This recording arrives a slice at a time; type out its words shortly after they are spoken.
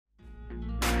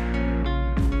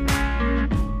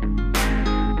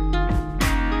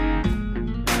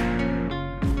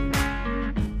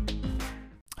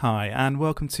Hi, and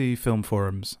welcome to Film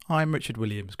Forums. I'm Richard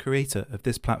Williams, creator of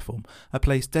this platform, a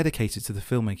place dedicated to the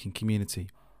filmmaking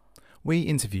community. We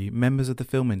interview members of the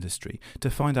film industry to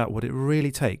find out what it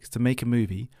really takes to make a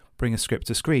movie, bring a script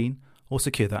to screen, or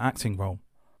secure that acting role.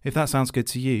 If that sounds good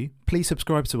to you, please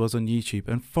subscribe to us on YouTube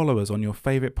and follow us on your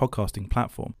favourite podcasting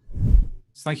platform.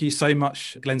 Thank you so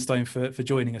much, Glenn Stone, for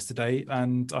joining us today.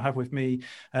 And I have with me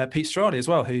Pete Stradi as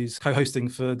well, who's co-hosting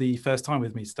for the first time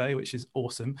with me today, which is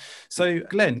awesome. So,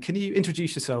 Glenn, can you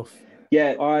introduce yourself?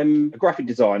 Yeah, I'm a graphic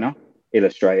designer,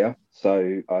 illustrator.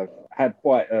 So I've had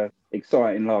quite an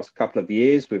exciting last couple of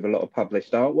years with a lot of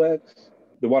published artworks.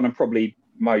 The one I'm probably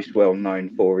most well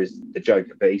known for is the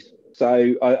Joker piece.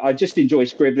 So I just enjoy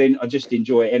scribbling. I just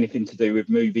enjoy anything to do with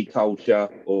movie culture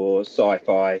or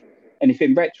sci-fi.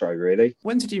 Anything retro, really.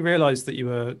 When did you realise that you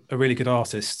were a really good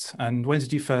artist? And when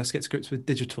did you first get to grips with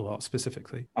digital art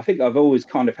specifically? I think I've always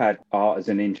kind of had art as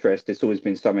an interest. It's always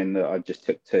been something that I just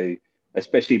took to,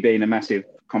 especially being a massive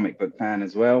comic book fan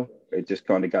as well. It just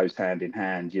kind of goes hand in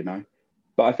hand, you know.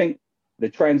 But I think the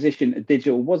transition to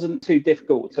digital wasn't too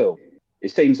difficult at all.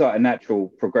 It seems like a natural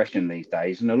progression these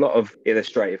days. And a lot of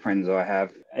illustrator friends I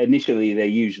have, initially, they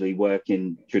usually work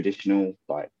in traditional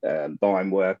like line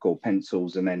work or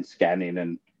pencils and then scanning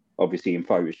and obviously in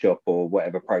Photoshop or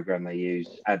whatever program they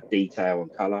use, add detail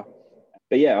and color.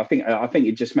 But yeah, I think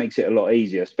it just makes it a lot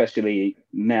easier, especially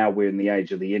now we're in the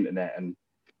age of the internet and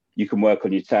you can work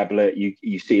on your tablet.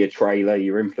 You see a trailer,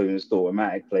 you're influenced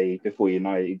automatically. Before you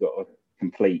know it, you've got a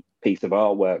complete piece of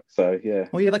artwork. So yeah.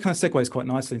 Well, yeah, that kind of segues quite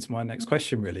nicely into my next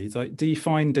question, really. Like, do you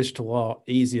find digital art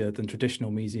easier than traditional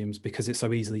museums because it's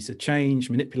so easily to change,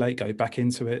 manipulate, go back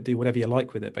into it, do whatever you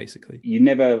like with it, basically? You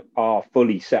never are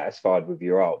fully satisfied with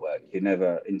your artwork. You're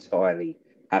never entirely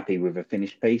happy with a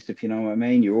finished piece, if you know what I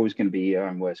mean. You're always going to be your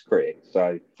own worst critic.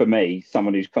 So for me,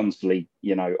 someone who's constantly,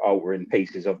 altering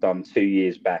pieces I've done 2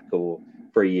 years back or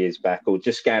 3 years back, or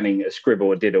just scanning a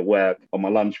scribble I did at work on my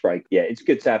lunch break. Yeah, it's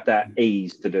good to have that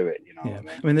ease to do it, you know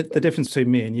what I mean? The difference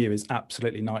between me and you is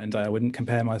absolutely night and day. I wouldn't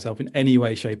compare myself in any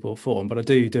way, shape or form, but I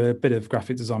do a bit of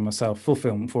graphic design myself for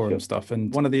Film Forum stuff.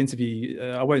 And one of the interview,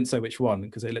 I won't say which one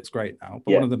because it looks great now,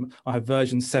 but one of them, I have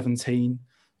version 17,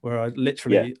 where I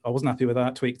literally, I wasn't happy with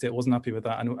that, tweaked it, wasn't happy with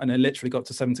that. And I literally got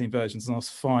to 17 versions and I was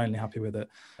finally happy with it.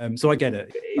 So I get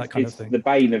it, that kind of thing. It's the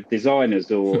bane of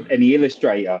designers or any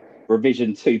illustrator,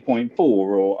 revision 2.4,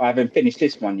 or I haven't finished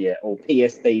this one yet, or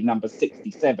PSD number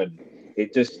 67.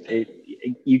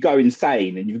 You go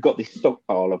insane and you've got this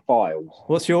stockpile of files.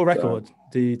 What's your record?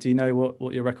 Do you know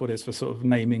what your record is for sort of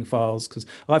naming files? Because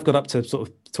I've got up to sort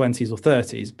of 20s or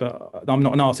 30s, but I'm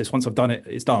not an artist. Once I've done it,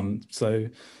 it's done. So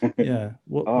yeah.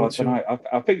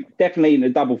 I think definitely in the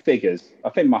double figures. I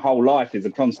think my whole life is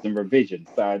a constant revision.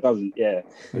 So it doesn't,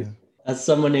 As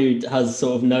someone who has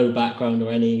sort of no background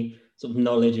or any sort of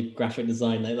knowledge of graphic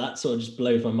design, that sort of just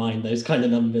blows my mind, those kind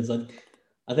of numbers. I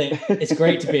think it's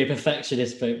great to be a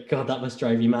perfectionist, but God, that must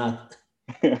drive you mad.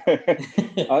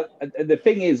 The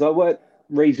thing is, I work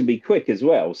reasonably quick as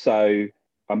well, so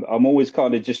I'm always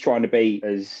kind of just trying to be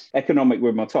as economic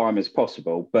with my time as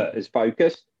possible, but as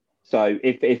focused. So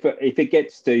if it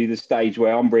gets to the stage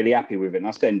where I'm really happy with it and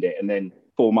I send it, and then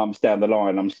 4 months down the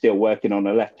line I'm still working on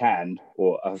a left hand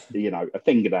or a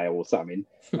fingernail or something,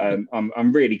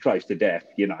 I'm really close to death.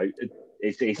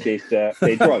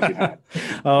 It drives you mad.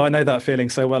 Oh, I know that feeling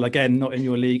so well. Again, not in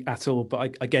your league at all,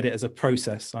 but I get it as a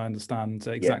process. I understand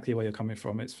exactly where you're coming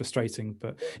from. It's frustrating,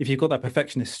 but if you've got that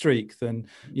perfectionist streak, then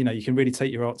you can really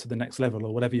take your art to the next level,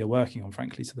 or whatever you're working on,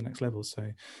 frankly, to the next level. So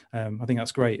I think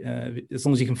that's great. As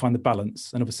long as you can find the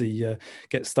balance and obviously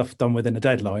get stuff done within a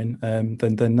deadline,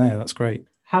 then that's great.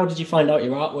 How did you find out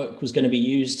your artwork was going to be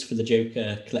used for the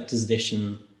Joker Collector's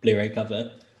Edition Blu-ray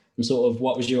cover? And sort of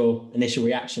what was your initial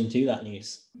reaction to that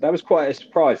news? That was quite a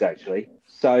surprise, actually.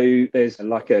 So there's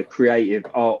like a creative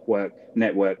artwork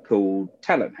network called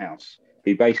Talent House,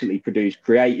 who basically produce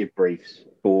creative briefs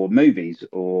for movies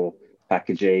or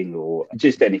packaging or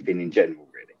just anything in general,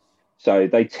 really. So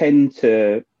they tend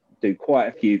to do quite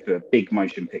a few for big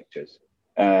motion pictures.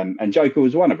 And Joker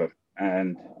was one of them.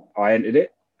 And I entered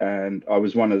it, and I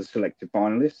was one of the selected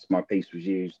finalists. My piece was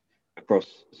used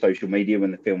across social media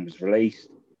when the film was released.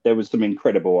 There was some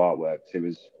incredible artwork. It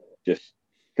was just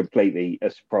completely a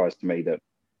surprise to me that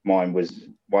mine was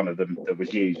one of them that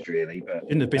was used, really. But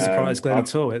shouldn't have been surprised, Glenn,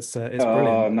 at all. It's brilliant.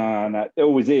 Oh, no. It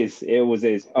always is.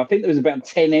 I think there was about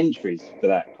 10 entries for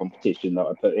that competition that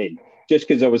I put in, just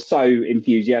because I was so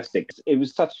enthusiastic. It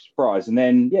was such a surprise. And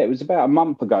then, it was about a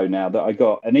month ago now that I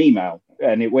got an email,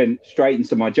 and it went straight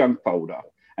into my junk folder.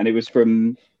 And it was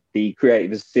from the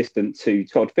creative assistant to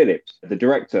Todd Phillips, the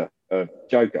director of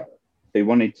Joker. He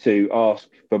wanted to ask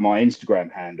for my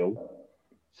Instagram handle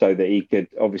so that he could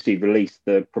obviously release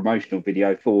the promotional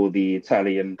video for the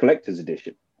Italian collector's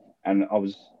edition. And I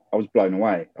was blown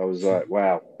away. I was like,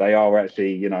 wow, they are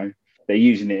actually, they're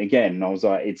using it again. And I was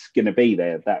like, it's going to be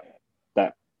there.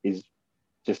 That is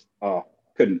just,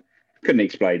 couldn't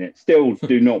explain it. Still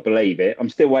do not believe it. I'm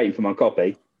still waiting for my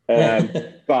copy.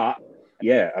 But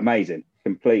yeah, amazing.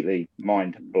 Completely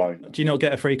mind blown. Do you not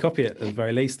get a free copy at the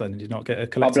very least then? Did you not get a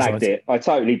collector's I blagged it. I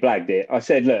totally blagged it. I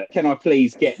said, look, can I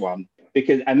please get one?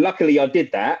 And luckily I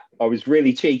did that. I was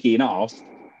really cheeky and asked,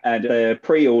 and the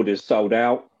pre-orders sold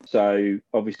out. So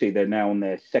obviously they're now on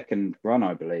their second run,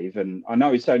 I believe. And I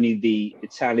know it's only the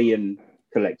Italian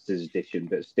collector's edition,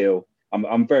 but still,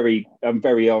 I'm very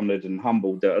honoured and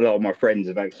humbled that a lot of my friends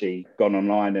have actually gone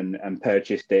online and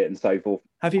purchased it and so forth.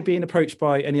 Have you been approached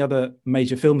by any other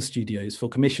major film studios for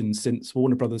commissions since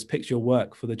Warner Brothers picked your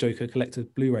work for the Joker Collector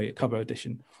Blu-ray cover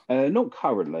edition? Not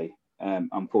currently,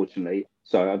 unfortunately.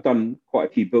 So I've done quite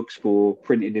a few books for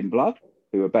Printed in Blood,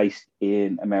 who are based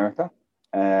in America.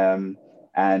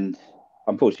 And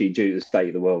unfortunately, due to the state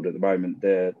of the world at the moment,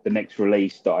 the next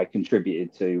release that I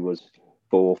contributed to was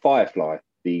for Firefly,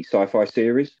 the sci-fi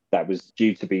series that was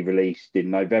due to be released in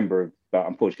November, but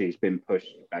unfortunately it's been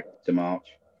pushed back to March.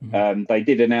 Mm-hmm. They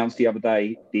did announce the other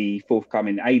day the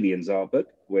forthcoming Aliens art book,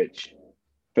 which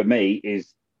for me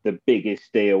is the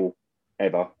biggest deal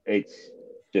ever. It's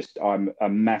just, I'm a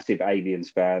massive Aliens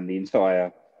fan. The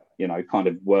entire, kind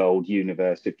of world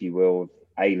universe, if you will, of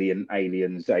Aliens,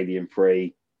 Alien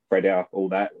 3, Predator, all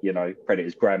that,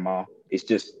 Predator's grandma. It's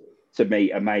just, to me,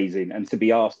 amazing. And to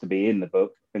be asked to be in the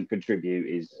book and contribute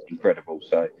is incredible.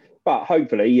 So, but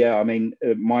hopefully,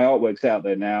 my artwork's out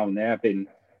there now, and there have been,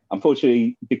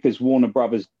 unfortunately, because Warner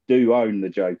Brothers do own the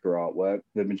Joker artwork,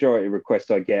 the majority of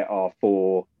requests I get are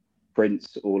for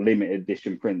prints or limited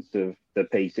edition prints of the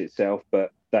piece itself,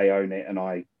 but they own it. And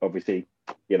I obviously,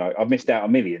 I've missed out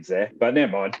on millions there, but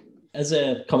never mind. As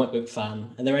a comic book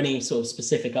fan, are there any sort of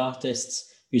specific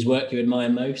artists whose work you admire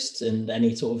most, and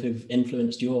any sort of who've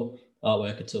influenced your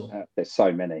artwork at all? There's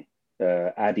so many.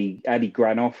 Adi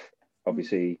Granoff,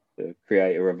 obviously the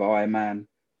creator of Iron Man.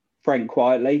 Frank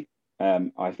Quitely,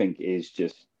 I think is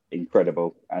just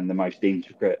incredible and the most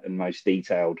intricate and most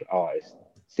detailed artist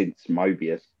since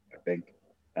Mobius, I think.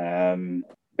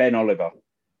 Ben Oliver,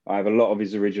 I have a lot of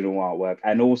his original artwork,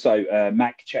 and also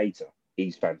Mac Chater,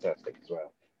 he's fantastic as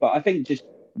well. But I think just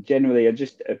generally, I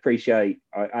just appreciate,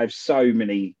 I have so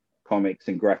many comics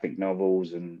and graphic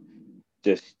novels, and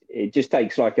it just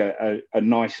takes like a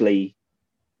nicely,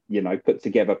 put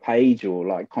together page or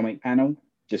like comic panel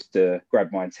just to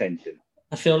grab my attention.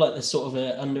 I feel like there's sort of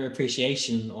an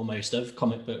underappreciation almost of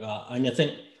comic book art. I mean, I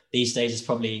think these days it's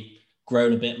probably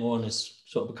grown a bit more and has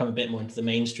sort of become a bit more into the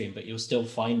mainstream, but you'll still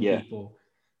find people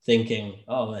thinking,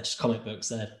 oh, they're just comic books,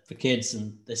 they're for kids,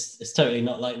 and it's totally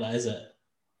not like that, is it?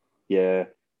 Yeah,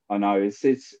 I know.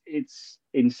 It's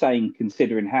insane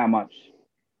considering how much,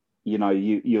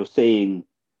 you're seeing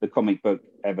the comic book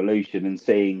evolution and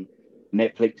seeing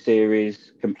Netflix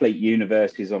series, complete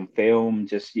universes on film,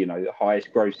 just, the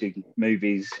highest grossing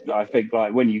movies. I think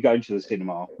like when you go to the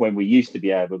cinema, when we used to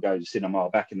be able to go to the cinema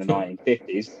back in the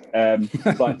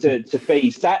 1950s, like to be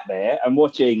sat there and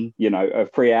watching, a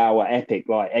 3-hour epic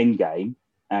like Endgame,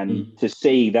 and to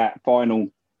see that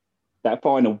final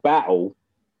battle,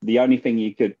 the only thing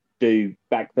you could do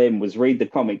back then was read the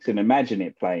comics and imagine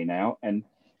it playing out. And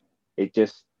it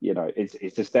just,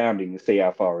 it's astounding to see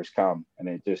how far it's come. And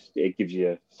it gives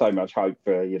you so much hope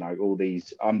for, all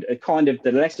these kind of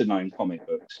the lesser known comic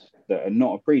books that are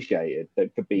not appreciated,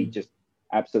 that could be just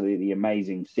absolutely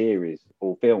amazing series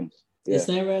or films. Yeah. Is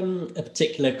there a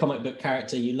particular comic book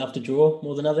character you love to draw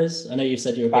more than others? I know you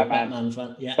said you're a big Batman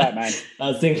fan. Yeah, Batman. I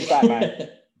was thinking Batman.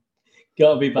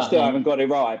 Gotta be Batman. I still haven't got it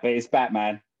right, but it's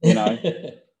Batman.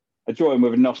 I draw him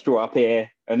with a nostril up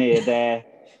here and here, there.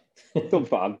 It's all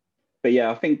fun. But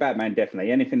yeah, I think Batman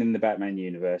definitely. Anything in the Batman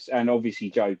universe, and obviously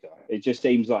Joker. It just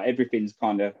seems like everything's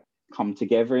kind of come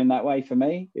together in that way for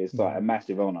me. It's like a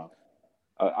massive honor.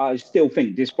 I still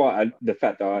think, despite the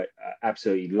fact that I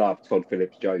absolutely love Todd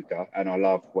Phillips' Joker and I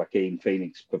love Joaquin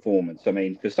Phoenix's performance, I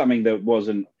mean, for something that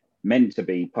wasn't meant to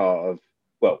be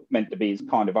meant to be its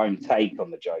kind of own take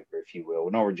on the Joker, if you will,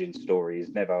 an origin story is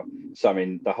never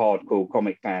something the hardcore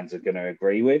comic fans are going to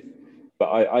agree with.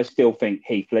 But I still think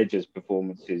Heath Ledger's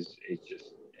performance is it's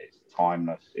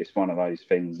timeless. It's one of those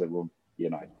things that will,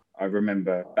 I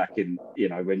remember back in,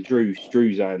 when Drew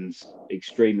Struzan's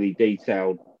extremely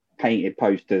detailed painted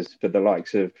posters for the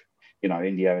likes of,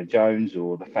 Indiana Jones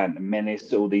or the Phantom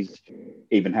Menace, all these,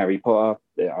 even Harry Potter.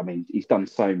 I mean, he's done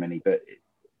so many, but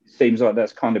seems like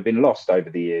that's kind of been lost over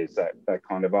the years, that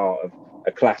kind of art of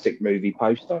a classic movie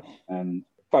poster. And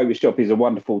Photoshop is a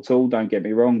wonderful tool, don't get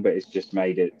me wrong, but it's just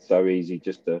made it so easy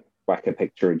just to whack a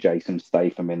picture of Jason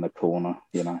Statham in the corner,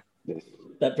 you know.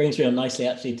 That brings me on nicely,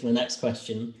 actually, to the next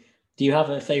question. Do you have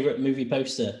a favorite movie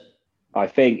poster? I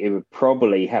think it would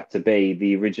probably have to be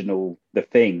the original The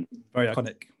Thing. Very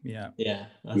iconic. Yeah.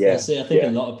 I think a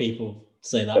lot of people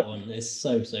say that one. It's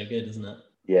so good, isn't it?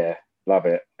 Yeah, love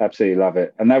it. Absolutely love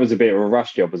it. And that was a bit of a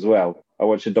rush job as well. I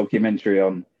watched a documentary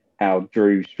on how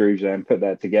Drew Struzan put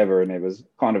that together, and it was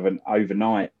kind of an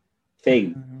overnight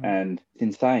thing. And it's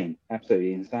insane.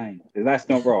 Absolutely insane. That's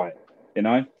not right, you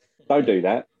know? Don't do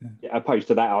that. Opposed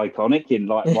to that iconic in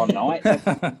like one night.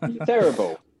 That's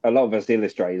terrible. A lot of us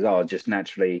illustrators are just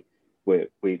naturally,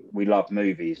 we love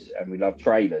movies and we love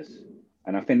trailers.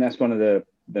 And I think that's one of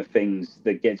the things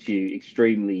that gets you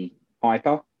extremely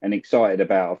hyper and excited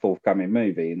about a forthcoming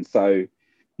movie. And so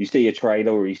you see a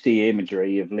trailer or you see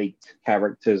imagery of leaked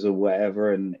characters or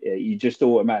whatever, and you just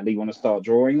automatically want to start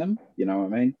drawing them. You know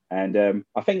what I mean? And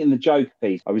I think in the Joker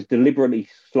piece, I was deliberately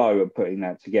slow at putting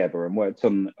that together and worked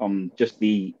on just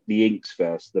the inks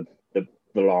first, the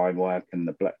line work and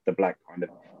the black kind of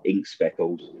ink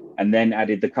speckles, and then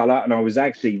added the color. And I was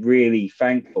actually really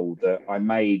thankful that I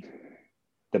made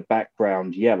the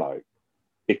background yellow,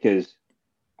 because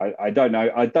I don't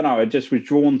know. I just was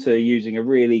drawn to using a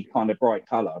really kind of bright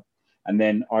color. And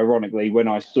then ironically, when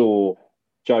I saw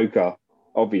Joker,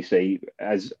 obviously,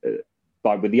 as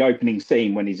like with the opening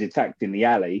scene when he's attacked in the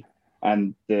alley,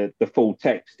 and the full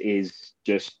text is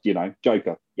just, you know,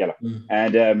 Joker, yellow.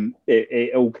 And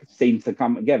it all seems to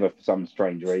come together for some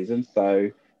strange reason.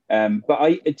 So, but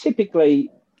I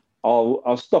typically,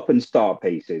 I'll stop and start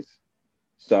pieces.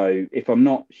 So if I'm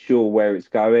not sure where it's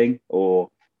going,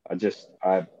 or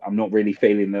I'm not really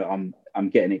feeling that I'm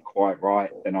getting it quite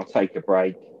right, then I'll take a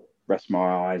break, rest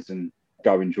my eyes, and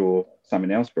go and draw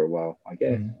something else for a while, I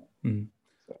guess.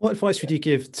 What advice would you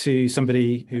give to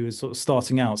somebody who is sort of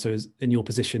starting out, so is in your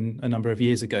position a number of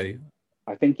years ago?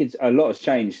 I think it's a lot has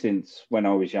changed since when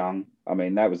I was young. I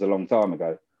mean, that was a long time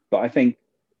ago. But I think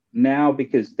now,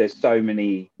 because there's so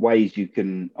many ways you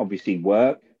can obviously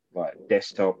work, like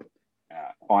desktop,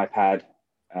 iPad.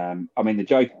 I mean, the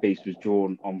Joker piece was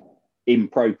drawn in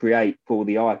Procreate for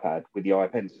the iPad with the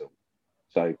iPencil.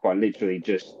 So quite literally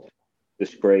just the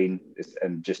screen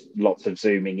and just lots of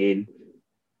zooming in.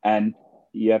 And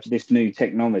you have this new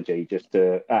technology just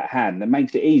at hand that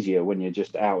makes it easier when you're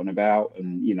just out and about,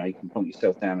 and, you know, you can plonk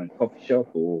yourself down in a coffee shop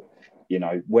or, you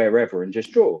know, wherever and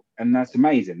just draw. And that's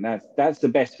amazing. That's the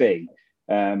best thing.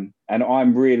 And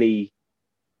I'm really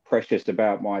precious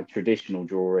about my traditional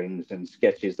drawings and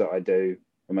sketches that I do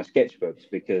in my sketchbooks,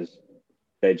 because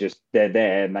they're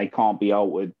there and they can't be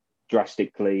altered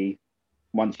drastically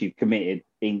once you've committed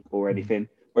ink or anything.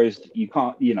 Whereas you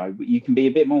can't, you know, you can be a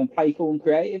bit more playful and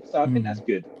creative. So I think that's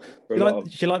good. Do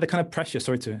you like the kind of pressure?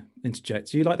 Sorry to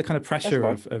interject. Do you like the kind of pressure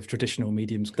of traditional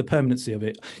mediums, the permanency of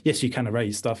it? Yes, you can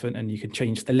erase stuff and you can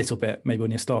change a little bit maybe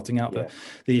when you're starting out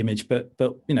the image, but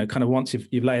you know, kind of once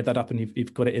you've layered that up and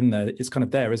you've got it in there, it's kind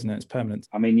of there, isn't it? It's permanent.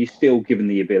 I mean, you're still given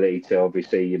the ability to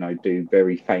obviously, you know, do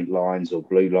very faint lines or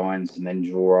blue lines and then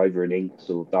draw over in inks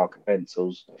or darker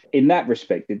pencils. In that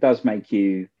respect, it does make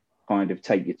you kind of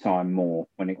take your time more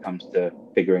when it comes to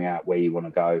figuring out where you want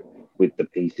to go with the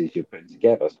pieces you're putting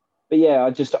together. But yeah,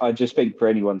 I just think for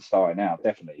anyone starting out,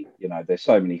 definitely, you know, there's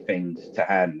so many things to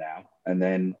hand now. And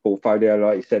then portfolio,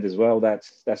 like you said as well,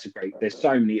 that's a great, there's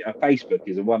so many, Facebook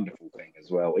is a wonderful thing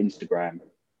as well. Instagram.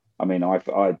 I mean,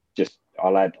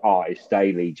 I'll add artists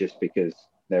daily just because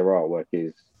their artwork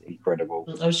is incredible.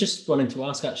 I was just wanting to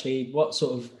ask actually what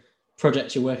sort of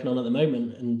projects you're working on at the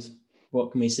moment and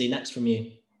what can we see next from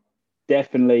you?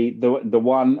 Definitely the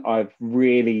one I've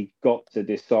really got to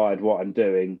decide what I'm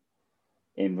doing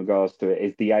in regards to it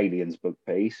is the Aliens book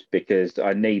piece, because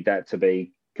I need that to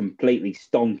be completely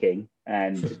stonking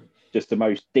and just the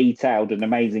most detailed and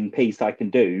amazing piece I can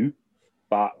do.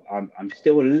 But I'm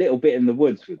still a little bit in the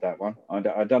woods with that one. I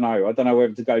don't know. I don't know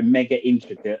whether to go mega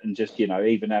intricate and just, you know,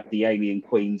 even have the Alien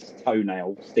Queen's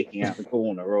toenail sticking out the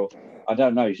corner, or I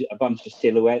don't know, a bunch of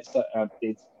silhouettes.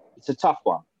 It's a tough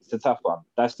one. It's a tough one.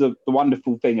 That's the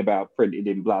wonderful thing about Printed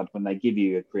in Blood, when they give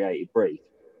you a creative brief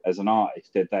as an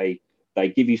artist, that they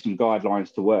give you some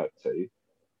guidelines to work to,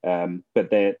 but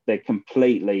they're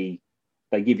completely,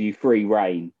 they give you free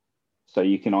reign, so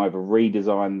you can either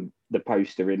redesign the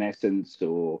poster in essence,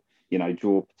 or, you know,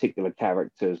 draw particular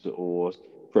characters or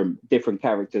from different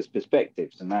characters'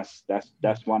 perspectives, and that's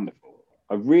wonderful.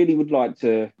 I really would like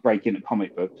to break into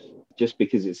comic books, just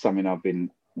because it's something I've been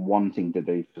wanting to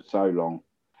do for so long.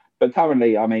 But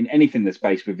currently, I mean, anything that's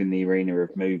based within the arena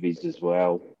of movies as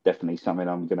well, definitely something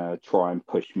I'm going to try and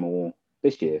push more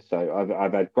this year. So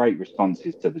I've had great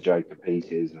responses to the Joker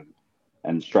pieces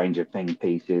and Stranger Things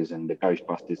pieces and the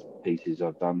Ghostbusters pieces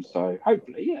I've done. So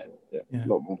hopefully, a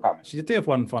lot more coming. So you do have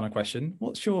one final question.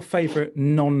 What's your favourite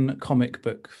non-comic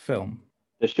book film?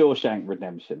 The Shawshank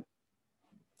Redemption.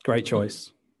 Great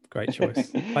choice. Great choice.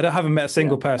 I haven't met a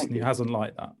single person who hasn't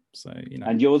liked that. So, you know.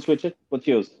 And yours, Richard? What's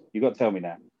yours? You got to tell me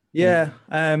now. Yeah,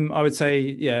 I would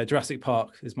say Jurassic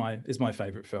Park is my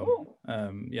favourite film.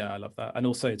 I love that, and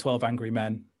also 12 Angry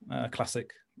Men,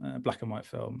 classic black and white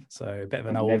film. So a bit of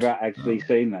an old. Never actually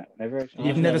seen that.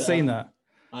 You've never seen that?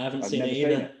 I haven't seen it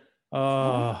either.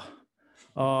 Oh,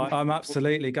 I'm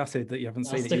absolutely gutted that you haven't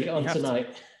seen it. Stick it on tonight.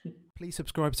 Please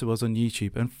subscribe to us on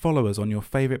YouTube and follow us on your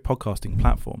favourite podcasting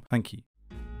platform. Thank you.